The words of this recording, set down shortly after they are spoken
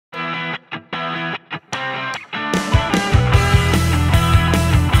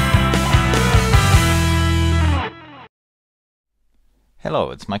Hello,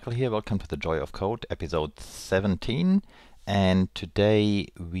 it's Michael here. Welcome to the Joy of Code, episode 17. And today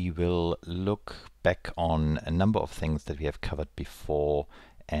we will look back on a number of things that we have covered before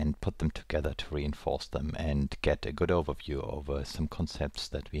and put them together to reinforce them and get a good overview over some concepts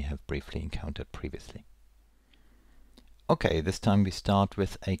that we have briefly encountered previously. Okay, this time we start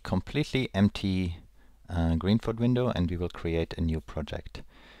with a completely empty GreenFoot window and we will create a new project.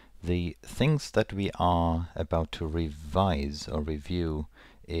 The things that we are about to revise or review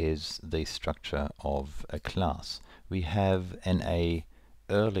is the structure of a class. We have in an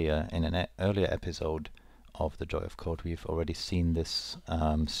earlier episode of the Joy of Code, we've already seen this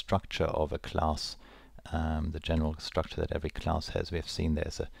structure of a class, the general structure that every class has. We have seen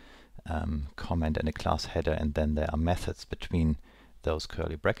there's a comment and a class header, and then there are methods between those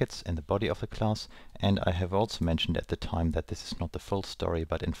curly brackets in the body of the class. And I have also mentioned at the time that this is not the full story,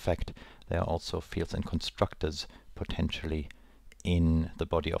 but in fact there are also fields and constructors potentially in the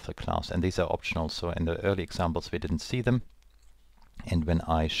body of the class, and these are optional. So in the early examples we didn't see them, and when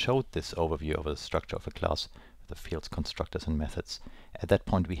I showed this overview of the structure of a class, the fields, constructors and methods, at that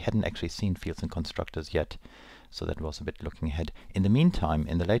point we hadn't actually seen fields and constructors yet, so that was a bit looking ahead. In the meantime,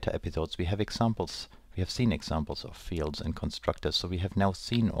 in the later episodes we have seen examples of fields and constructors, so we have now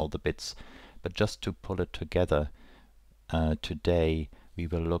seen all the bits, but just to pull it together, today we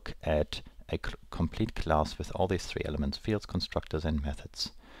will look at a complete class with all these three elements, fields, constructors and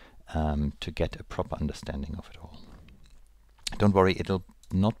methods, to get a proper understanding of it all. Don't worry, it'll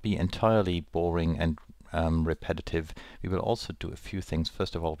not be entirely boring and repetitive. We will also do a few things.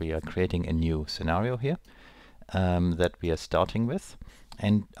 First of all, we are creating a new scenario here that we are starting with,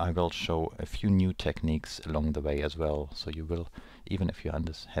 and I will show a few new techniques along the way as well, so you will, even if you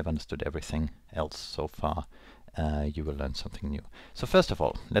have understood everything else so far, you will learn something new. So first of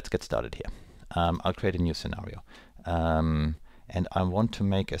all, let's get started here. I'll create a new scenario, and I want to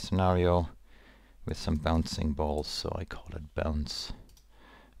make a scenario with some bouncing balls, so I call it bounce.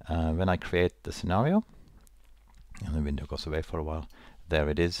 When I create the scenario, and the window goes away for a while, there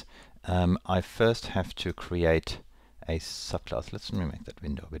it is, I first have to create a subclass. Let me make that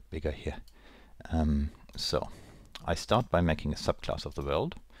window a bit bigger here. So I start by making a subclass of the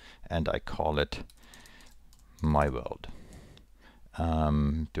world, and I call it my world.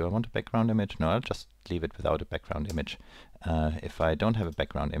 Do I want a background image? No, I'll just leave it without a background image. If I don't have a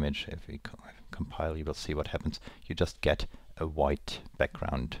background image, if we compile, you will see what happens. You just get a white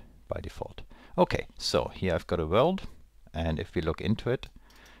background by default. Okay, so here I've got a world, and if we look into it,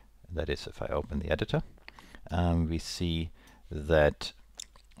 that is if I open the editor, we see that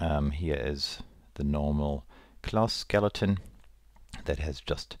here is the normal class skeleton that has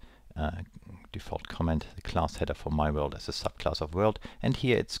just default comment, the class header for my world as a subclass of world, and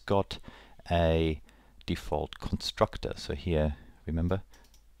here it's got a default constructor. So here, remember,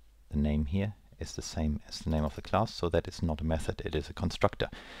 the name here is the same as the name of the class, so that is not a method, it is a constructor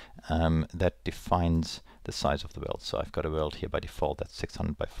that defines the size of the world. So I've got a world here by default that's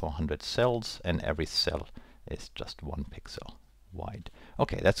 600 by 400 cells, and every cell is just 1 pixel wide.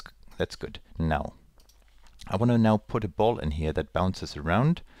 Okay, that's good. Now I want to now put a ball in here that bounces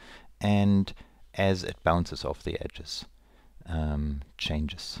around, and as it bounces off the edges,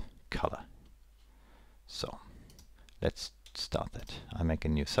 changes color. So let's start that. I make a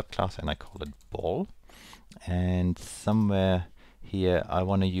new subclass and I call it ball, and somewhere here I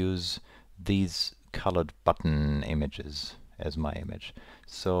want to use these colored button images as my image.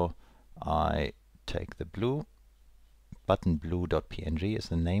 So I take the blue, button blue.png is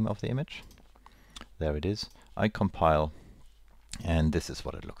the name of the image. There it is. I compile, and this is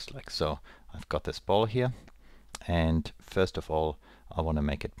what it looks like. So I've got this ball here, and first of all I want to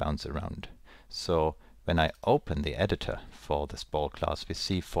make it bounce around. So when I open the editor for this ball class, we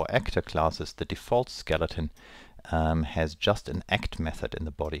see for actor classes the default skeleton has just an act method in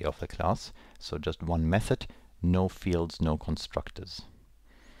the body of the class, so just one method, no fields, no constructors.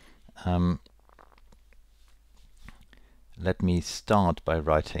 Let me start by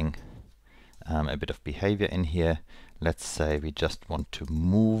writing a bit of behavior in here. Let's say we just want to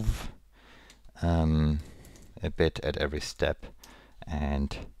move a bit at every step,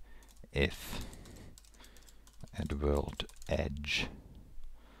 and if at world edge,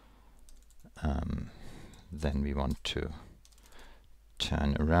 then we want to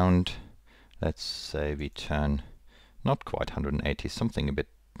turn around. Let's say we turn not quite 180, something a bit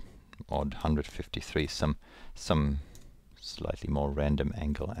odd, 153, some slightly more random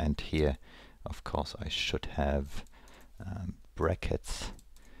angle. And here of course I should have brackets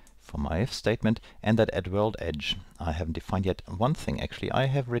for my if statement, and that at world edge I haven't defined yet. One thing actually, I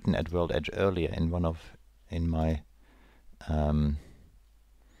have written at world edge earlier in my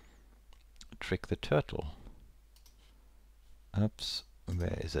trick the turtle. Oops,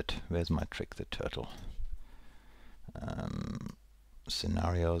 where is it? Where's my trick the turtle?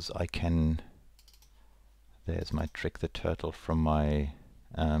 Scenarios, I can... There's my trick the turtle from my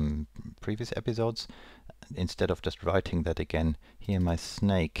previous episodes. Instead of just writing that again, here my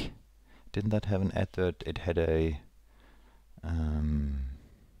snake, didn't that have an advert? It had a...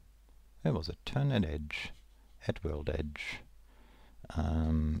 where was it? Turn at edge. At world edge.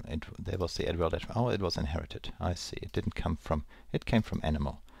 There was the at world edge. Oh, it was inherited. I see. It didn't come from... It came from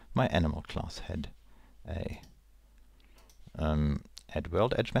animal. My animal class had a add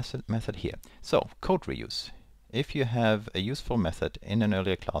world edge method here. So, code reuse. If you have a useful method in an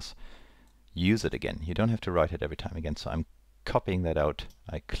earlier class, use it again. You don't have to write it every time again. So I'm copying that out.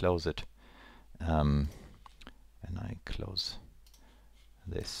 I close it. And I close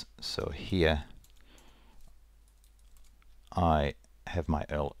this. So here I have my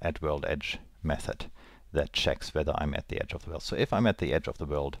add world edge method that checks whether I'm at the edge of the world. So if I'm at the edge of the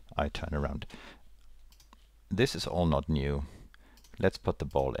world, I turn around. This is all not new. Let's put the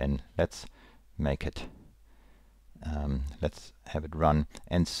ball in. Let's make it. Let's have it run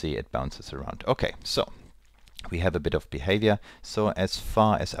and see it bounces around. Okay, so we have a bit of behavior. So as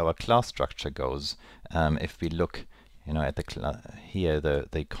far as our class structure goes, if we look, at the here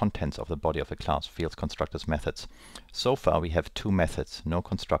the contents of the body of the class, fields, constructors, methods. So far we have two methods: no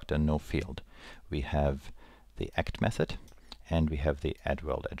constructor, no field. We have the act method and we have the add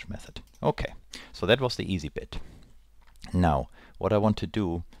world edge method. Okay, so that was the easy bit. Now, what I want to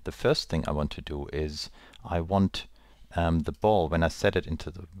do, the first thing I want to do is I want the ball, when I set it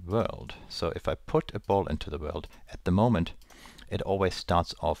into the world. So if I put a ball into the world, at the moment it always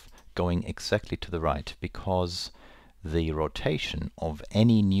starts off going exactly to the right, because the rotation of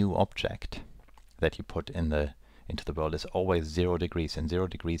any new object that you put into the world is always 0 degrees, and 0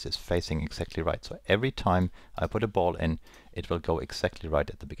 degrees is facing exactly right. So every time I put a ball in, it will go exactly right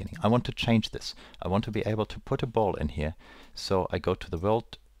at the beginning. I want to change this. I want to be able to put a ball in here. So I go to the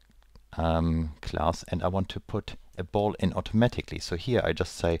world class and I want to put a ball in automatically. So here I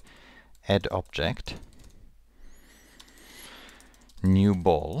just say add object, new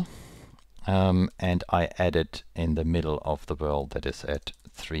ball, and I add it in the middle of the world, that is at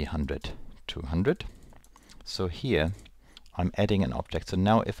 300, 200. So here I'm adding an object. So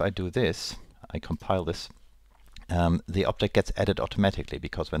now if I do this, I compile this, the object gets added automatically,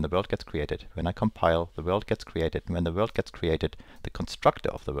 because when the world gets created, when I compile, the world gets created, and when the world gets created, the constructor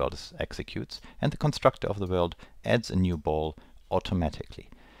of the world executes, and the constructor of the world adds a new ball automatically.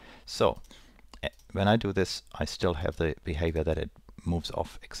 So when I do this, I still have the behavior that it moves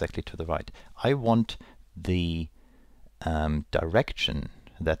off exactly to the right. I want the direction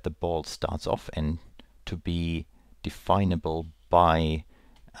that the ball starts off in to be definable by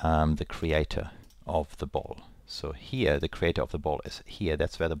the creator of the ball. So here, the creator of the ball is here.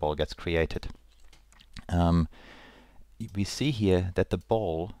 That's where the ball gets created. We see here that the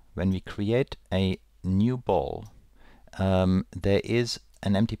ball, when we create a new ball, there is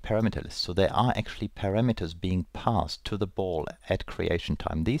an empty parameter list. So there are actually parameters being passed to the ball at creation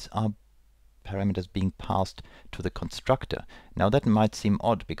time. These are parameters being passed to the constructor. Now that might seem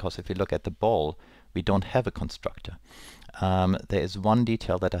odd, because if you look at the ball, we don't have a constructor. There is one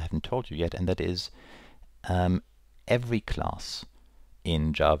detail that I haven't told you yet, and that is every class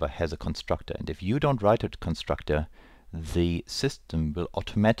in Java has a constructor, and if you don't write a constructor, the system will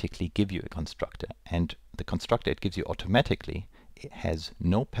automatically give you a constructor, and the constructor it gives you automatically, it has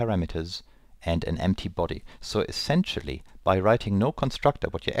no parameters and an empty body. So essentially, by writing no constructor,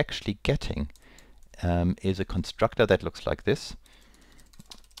 what you're actually getting is a constructor that looks like this,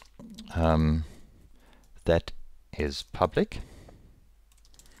 that is public.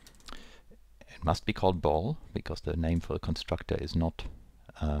 It must be called ball, because the name for a constructor is not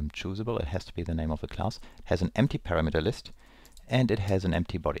choosable. It has to be the name of the class. It has an empty parameter list, and it has an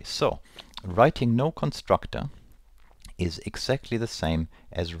empty body. So writing no constructor is exactly the same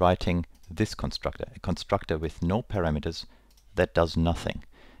as writing this constructor, a constructor with no parameters that does nothing.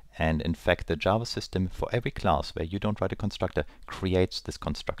 And in fact, the Java system for every class where you don't write a constructor creates this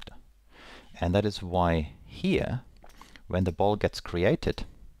constructor. And that is why here, when the ball gets created,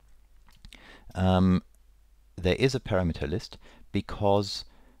 there is a parameter list, because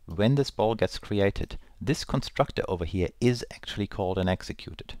when this ball gets created, this constructor over here is actually called and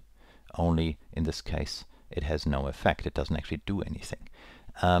executed. Only in this case, it has no effect. It doesn't actually do anything.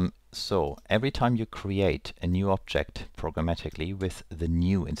 So every time you create a new object programmatically with the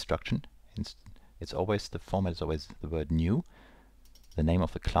new instruction, it's always, the format is always the word new, the name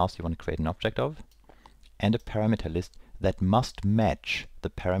of the class you want to create an object of, and a parameter list, that must match the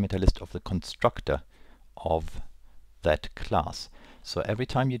parameter list of the constructor of that class. So every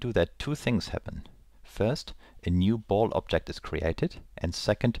time you do that, two things happen. First, a new ball object is created, and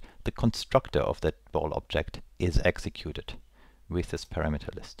second, the constructor of that ball object is executed with this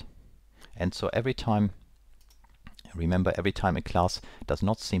parameter list. And so every time, remember, every time a class does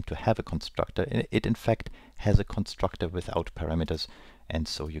not seem to have a constructor, it in fact has a constructor without parameters, and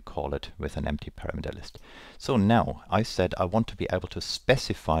so you call it with an empty parameter list. So now I said I want to be able to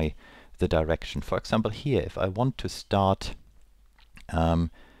specify the direction. For example, here, if I want to start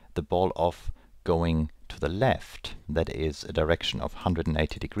the ball off going to the left, that is a direction of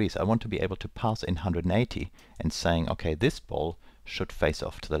 180 degrees, I want to be able to pass in 180 and saying, okay, this ball should face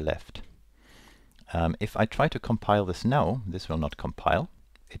off to the left. If I try to compile this now, this will not compile.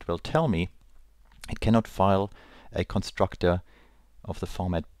 It will tell me it cannot file a constructor of the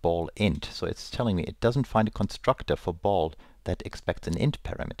format ball int. So it's telling me it doesn't find a constructor for ball that expects an int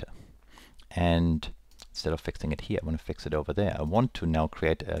parameter. And instead of fixing it here, I want to fix it over there. I want to now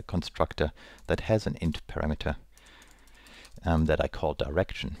create a constructor that has an int parameter that I call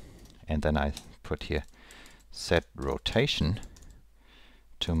direction. And then I put here set rotation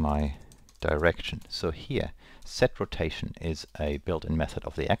to my direction. So here, set rotation is a built-in method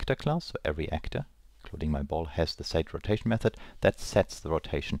of the actor class. So every actor, including my ball, has the set rotation method that sets the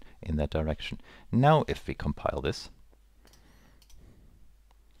rotation in that direction. Now if we compile this,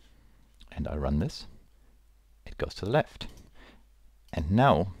 and I run this, it goes to the left. And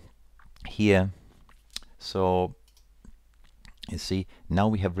now here, so you see, now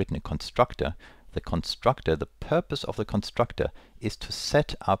we have written a constructor. The constructor, the purpose of the constructor is to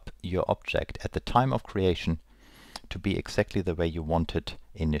set up your object at the time of creation to be exactly the way you want it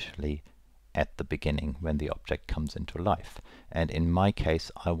initially at the beginning when the object comes into life. And in my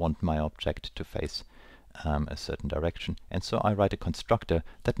case, I want my object to face a certain direction, and so I write a constructor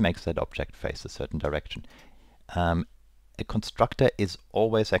that makes that object face a certain direction. A constructor is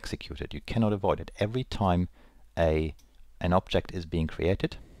always executed. You cannot avoid it. Every time an object is being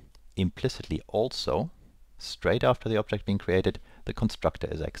created, implicitly also, straight after the object being created, the constructor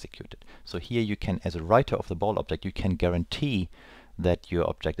is executed. So here you can, as a writer of the ball object, you can guarantee that your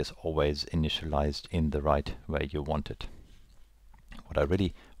object is always initialized in the right way you want it.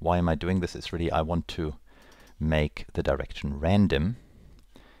 Why am I doing this is really I want to make the direction random.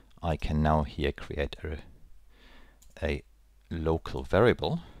 I can now here create a local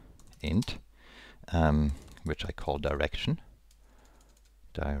variable, int, which I call direction,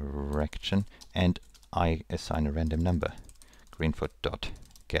 and I assign a random number,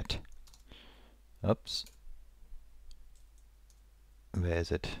 greenfoot.get. Oops. Where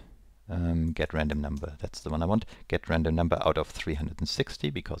is it? Get random number, that's the one I want. Get random number out of 360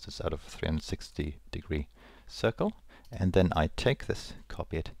 because it's out of a 360 degree circle. And then I take this,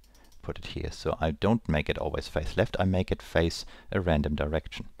 copy it, put it here. So I don't make it always face left, I make it face a random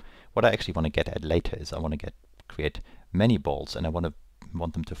direction. What I actually want to get at later is I want to create many balls, and I want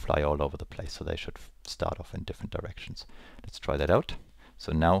them to fly all over the place, so they should start off in different directions. Let's try that out.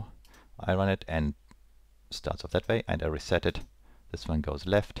 So now I run it and starts off that way, and I reset it. This one goes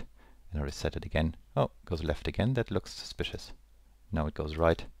left, and I reset it again. Oh, it goes left again. That looks suspicious. Now it goes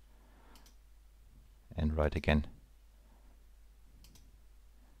right, and right again.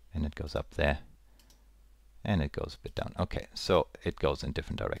 And it goes up there, and it goes a bit down. Okay, so it goes in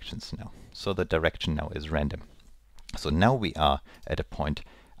different directions now. So the direction now is random. So now we are at a point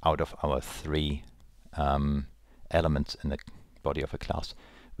out of our three elements in the body of a class.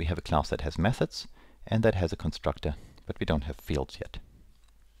 We have a class that has methods and that has a constructor, but we don't have fields yet.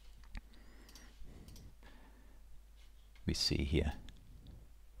 We see here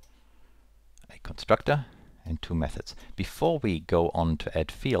a constructor and two methods. Before we go on to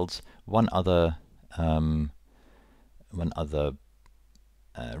add fields, one other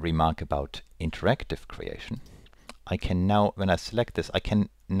remark about interactive creation. I can now, when I select this, I can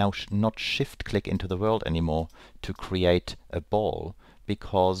now not shift click into the world anymore to create a ball,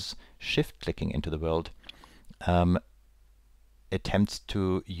 because shift clicking into the world attempts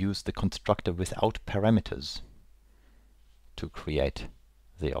to use the constructor without parameters to create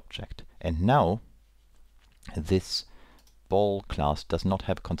the object. And now this ball class does not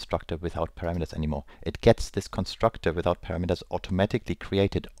have a constructor without parameters anymore. It gets this constructor without parameters automatically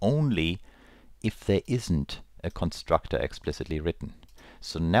created only if there isn't a constructor explicitly written.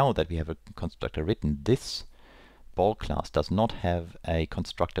 So now that we have a constructor written, this ball class does not have a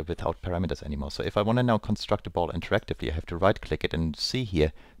constructor without parameters anymore. So if I want to now construct a ball interactively, I have to right click it and see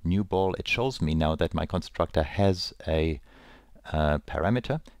here, new ball. It shows me now that my constructor has a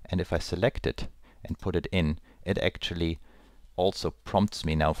parameter, and if I select it and put it in, it actually also prompts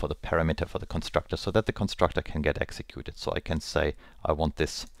me now for the parameter for the constructor so that the constructor can get executed. So I can say I want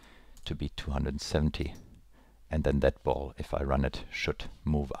this to be 270, and then that ball, if I run it, should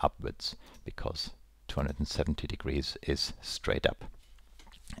move upwards because 270 degrees is straight up.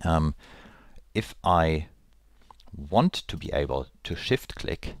 If I want to be able to shift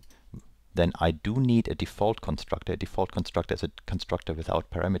click, then I do need a default constructor. A default constructor is a constructor without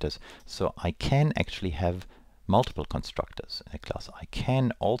parameters. So I can actually have multiple constructors in a class. I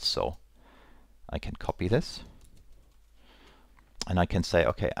can copy this, and I can say,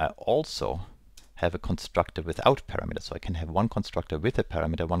 okay, I also have a constructor without parameters. So I can have one constructor with a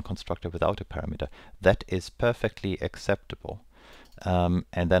parameter, one constructor without a parameter. That is perfectly acceptable. And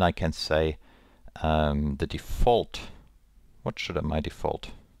then I can say the default, what should my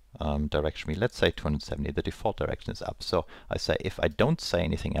default direction be? Let's say 270. The default direction is up. So I say if I don't say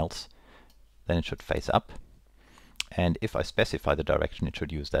anything else, then it should face up. And if I specify the direction, it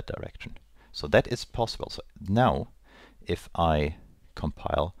should use that direction. So that is possible. So now, if I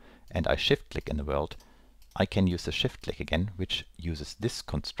compile and I shift click in the world, I can use the shift click again, which uses this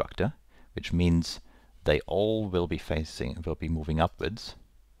constructor, which means they all will be moving upwards,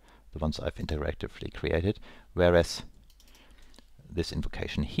 the ones I've interactively created, whereas this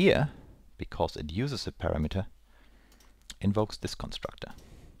invocation here, because it uses a parameter, invokes this constructor.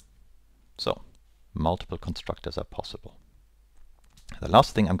 So multiple constructors are possible. The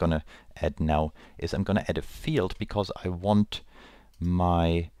last thing I'm going to add now is I'm going to add a field because I want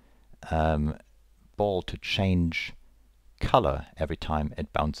my ball to change color every time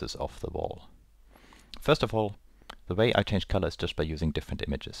it bounces off the wall. First of all, the way I change color is just by using different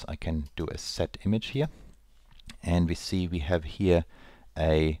images. I can do a set image here, and we have here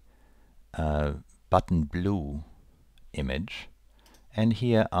a button blue image, and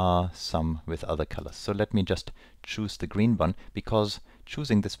here are some with other colors. So let me just choose the green one, because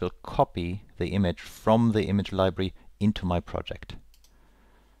choosing this will copy the image from the image library into my project.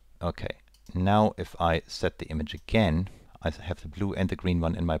 Okay, now if I set the image again, I have the blue and the green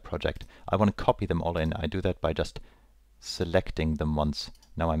one in my project. I want to copy them all in. I do that by just selecting them once.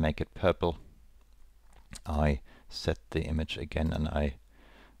 Now I make it purple. I set the image again, and I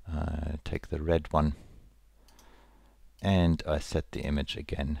take the red one, and I set the image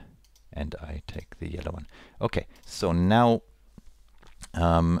again, and I take the yellow one. Okay, so now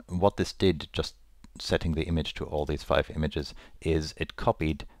what this did, just setting the image to all these 5 images, is it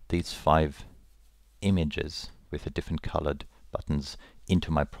copied these 5 images with the different colored buttons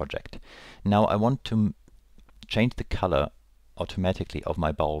into my project. Now I want to change the color automatically of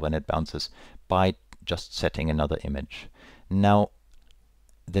my ball when it bounces by just setting another image. Now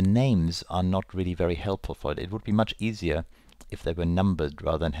the names are not really very helpful for it. It would be much easier if they were numbered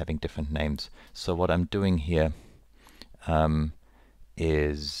rather than having different names. So what I'm doing here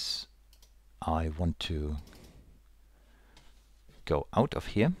is I want to go out of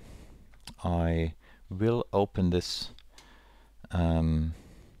here. I will open this in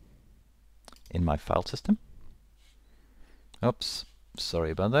my file system. Oops,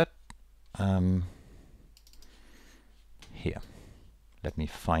 sorry about that. Here, let me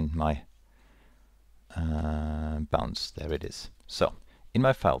find my bounce. There it is. So in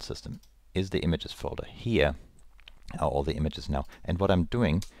my file system is the images folder. Here are all the images now, and what I'm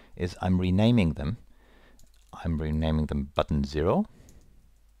doing is I'm renaming them. I'm renaming them button 0,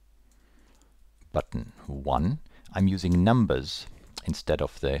 button 1. I'm using numbers instead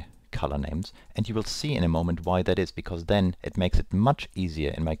of the color names, and you will see in a moment why that is, because then it makes it much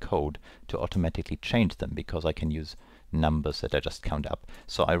easier in my code to automatically change them, because I can use numbers that I just count up.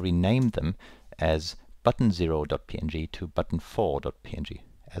 So I renamed them as button0.png to button4.png.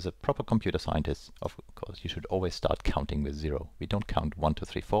 As a proper computer scientist, of course, you should always start counting with 0. We don't count 1, 2,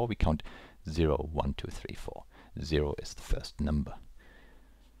 3, 4. We count 0, 1, 2, 3, 4. 0 is the first number.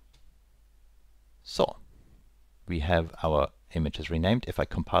 So we have our images renamed. If I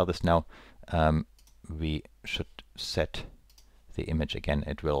compile this now, we should set the image again.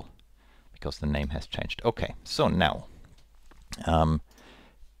 It will, because the name has changed. Okay, so now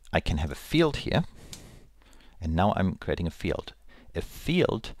I can have a field here, and now I'm creating a field. A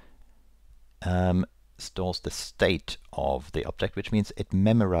field stores the state of the object, which means it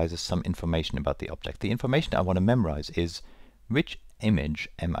memorizes some information about the object. The information I want to memorize is which image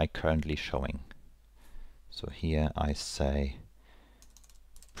am I currently showing. So here I say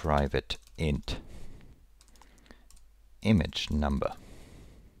private int image number.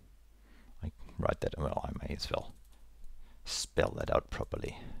 I write that, well, I may as well spell that out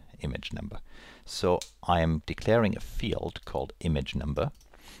properly, image number. So I am declaring a field called image number,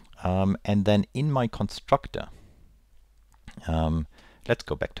 And then in my constructor, let's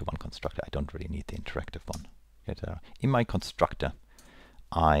go back to one constructor. I don't really need the interactive one. In my constructor,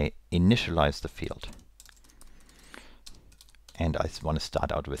 I initialize the field. And I want to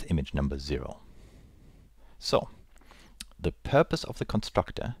start out with image number 0. So, the purpose of the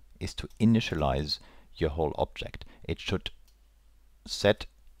constructor is to initialize your whole object. It should set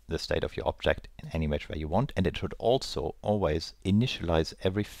the state of your object in any image where you want, and it should also always initialize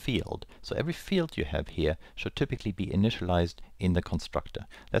every field. So every field you have here should typically be initialized in the constructor.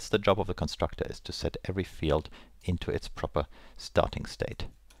 That's the job of the constructor, is to set every field into its proper starting state.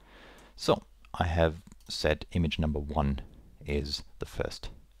 So I have said image number 1 is the first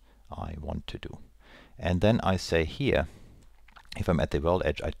I want to do. And then I say here, if I'm at the world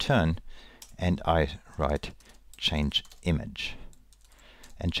edge, I turn and I write change image.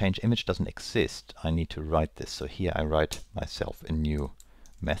 And change image doesn't exist. I need to write this. So here I write myself a new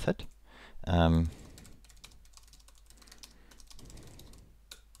method. And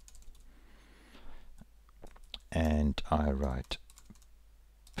I write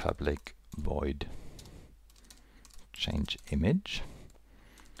public void change image.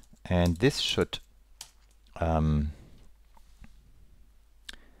 And this should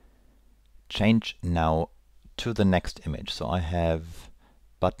change now to the next image. So I have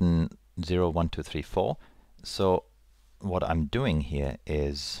button 0, 1, 2, 3, 4. So what I'm doing here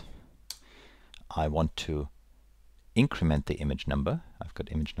is I want to increment the image number. I've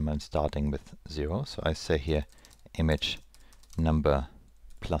got image number starting with 0. So I say here image number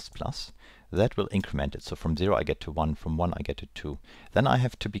plus plus. That will increment it. So from 0 I get to 1, from 1 I get to 2. Then I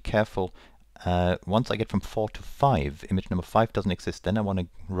have to be careful. Once I get from 4 to 5, image number 5 doesn't exist, then I want to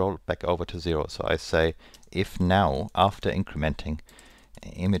roll back over to 0. So I say if now, after incrementing,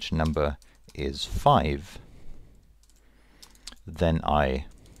 image number is 5, then I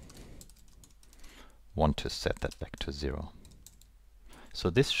want to set that back to 0.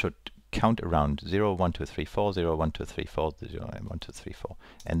 So this should count around 0, 1, 2, 3, 4, 0, 1, 2, 3, 4, 0, 1, 2, 3, 4.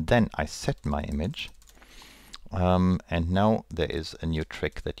 And then I set my image. And now there is a new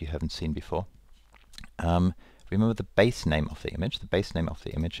trick that you haven't seen before. Remember the base name of the image. The base name of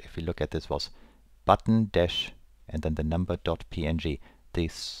the image, if you look at this, was button dash and then the number dot png. The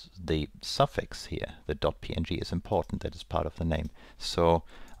suffix here, the dot .png, is important. That is part of the name. So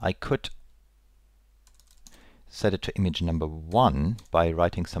I could set it to image number 1 by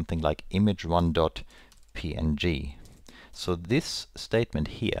writing something like image1 dot png. So this statement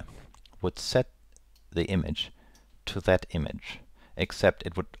here would set the image to that image, except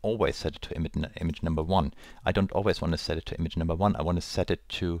it would always set it to image number 1. I don't always want to set it to image number 1. I want to set it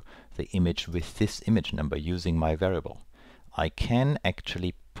to the image with this image number using my variable. I can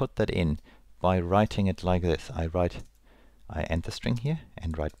actually put that in by writing it like this. I end the string here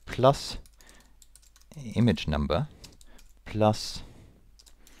and write plus image number plus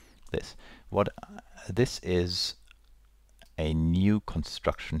this. This is a new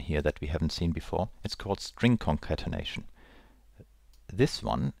construction here that we haven't seen before. It's called string concatenation. This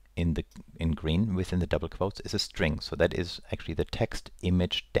one in green within the double quotes is a string, so that is actually the text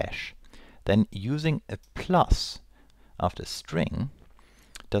image dash. Then using a plus after string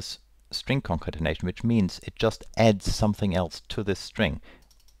does string concatenation, which means it just adds something else to this string.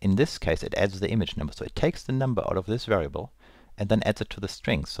 In this case, it adds the image number. So it takes the number out of this variable and then adds it to the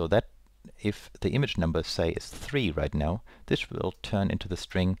string. So that if the image number, say, is 3 right now, this will turn into the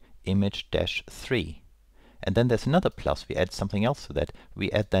string image-3. And then there's another plus. We add something else to that.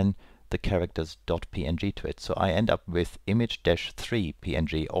 We add then the characters .png to it. So I end up with image-3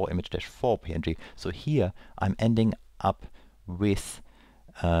 png or image-4 png. So here I'm ending up with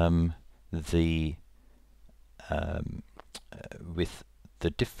the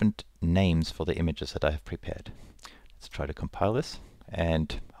different names for the images that I have prepared. Let's try to compile this,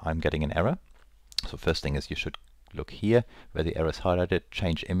 and I'm getting an error. So first thing is you should look here where the error is highlighted,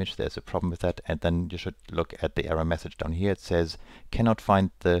 change image. There's a problem with that, and then you should look at the error message down here. It says cannot find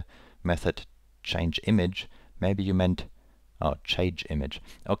the method change image. Maybe you meant change image.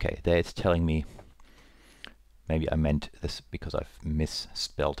 Okay, there it's telling me maybe I meant this because I've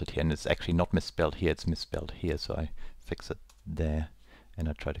misspelled it here, and it's actually not misspelled here, it's misspelled here. So I fix it there and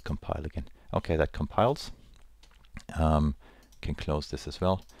I try to compile again. Okay, that compiles. Can close this as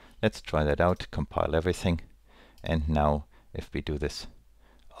well. Let's try that out, compile everything, and now if we do this,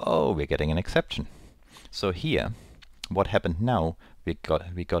 oh, we're getting an exception. So here what happened now, we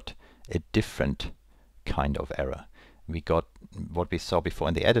got a different kind of error. we got what we saw before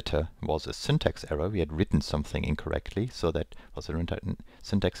in the editor was a syntax error. We had written something incorrectly, so that was a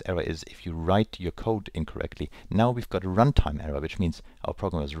syntax error is if you write your code incorrectly. Now we've got a runtime error, which means our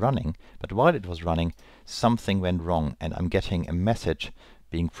program was running, but while it was running, something went wrong, and I'm getting a message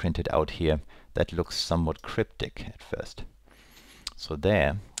being printed out here that looks somewhat cryptic at first. So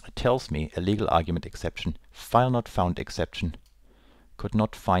there, it tells me a legal argument exception, file not found exception, could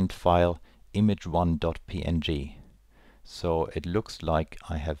not find file image1.png. So it looks like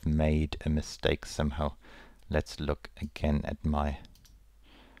I have made a mistake somehow. Let's look again at my...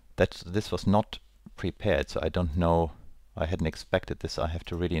 This was not prepared, so I don't know. I hadn't expected this. I have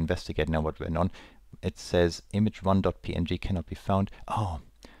to really investigate now what went on. It says image1.png cannot be found. Oh,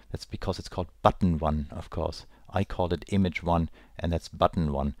 that's because it's called button1, of course. I called it image1, and that's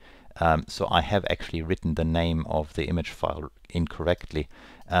button1. So I have actually written the name of the image file incorrectly.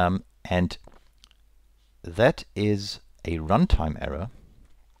 And that is a runtime error,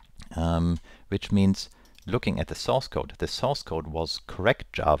 which means looking at the source code was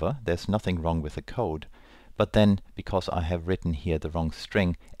correct Java. There's nothing wrong with the code. But then, because I have written here the wrong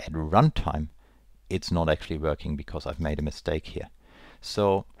string, at runtime, it's not actually working because I've made a mistake here.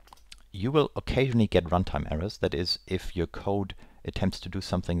 So you will occasionally get runtime errors. That is, if your code attempts to do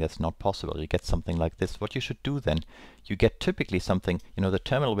something that's not possible, you get something like this. What you should do then, you get typically something, you know, the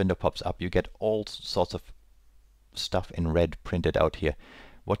terminal window pops up, you get all sorts of stuff in red printed out here.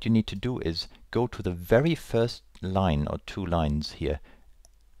 What you need to do is go to the very first line or 2 lines here.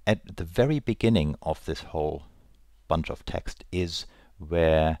 At the very beginning of this whole bunch of text is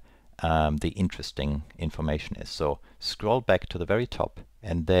where the interesting information is. So scroll back to the very top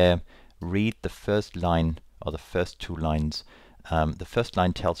and there read the first line or the first 2 lines. The first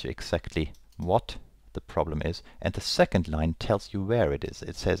line tells you exactly what the problem is, and the second line tells you where it is.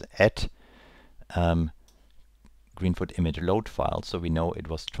 It says at GreenFoot image load file, so we know it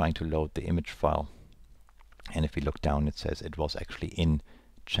was trying to load the image file. And if we look down, it says it was actually in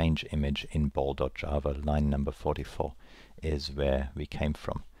change image in ball.java. Line number 44 is where we came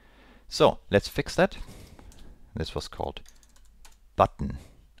from. So let's fix that. This was called button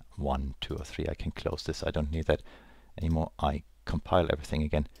 1, 2, or 3. I can close this. I don't need that anymore. I compile everything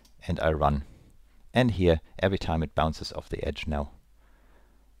again and I run. And here, every time it bounces off the edge now,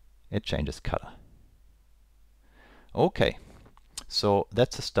 it changes color. Okay, so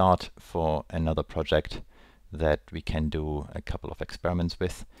that's a start for another project that we can do a couple of experiments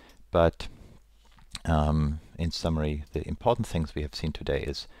with. But in summary, the important things we have seen today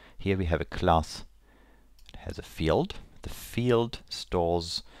is here we have a class. It has a field. The field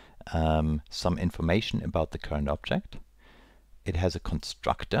stores some information about the current object. It has a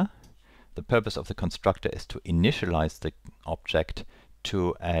constructor. The purpose of the constructor is to initialize the object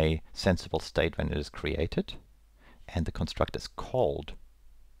to a sensible state when it is created. And the constructor is called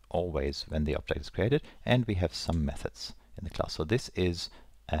always when the object is created. And we have some methods in the class. So this is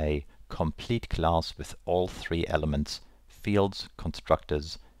a complete class with all 3 elements, fields,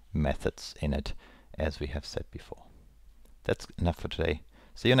 constructors, methods in it, as we have said before. That's enough for today.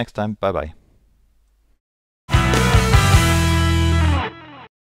 See you next time. Bye bye.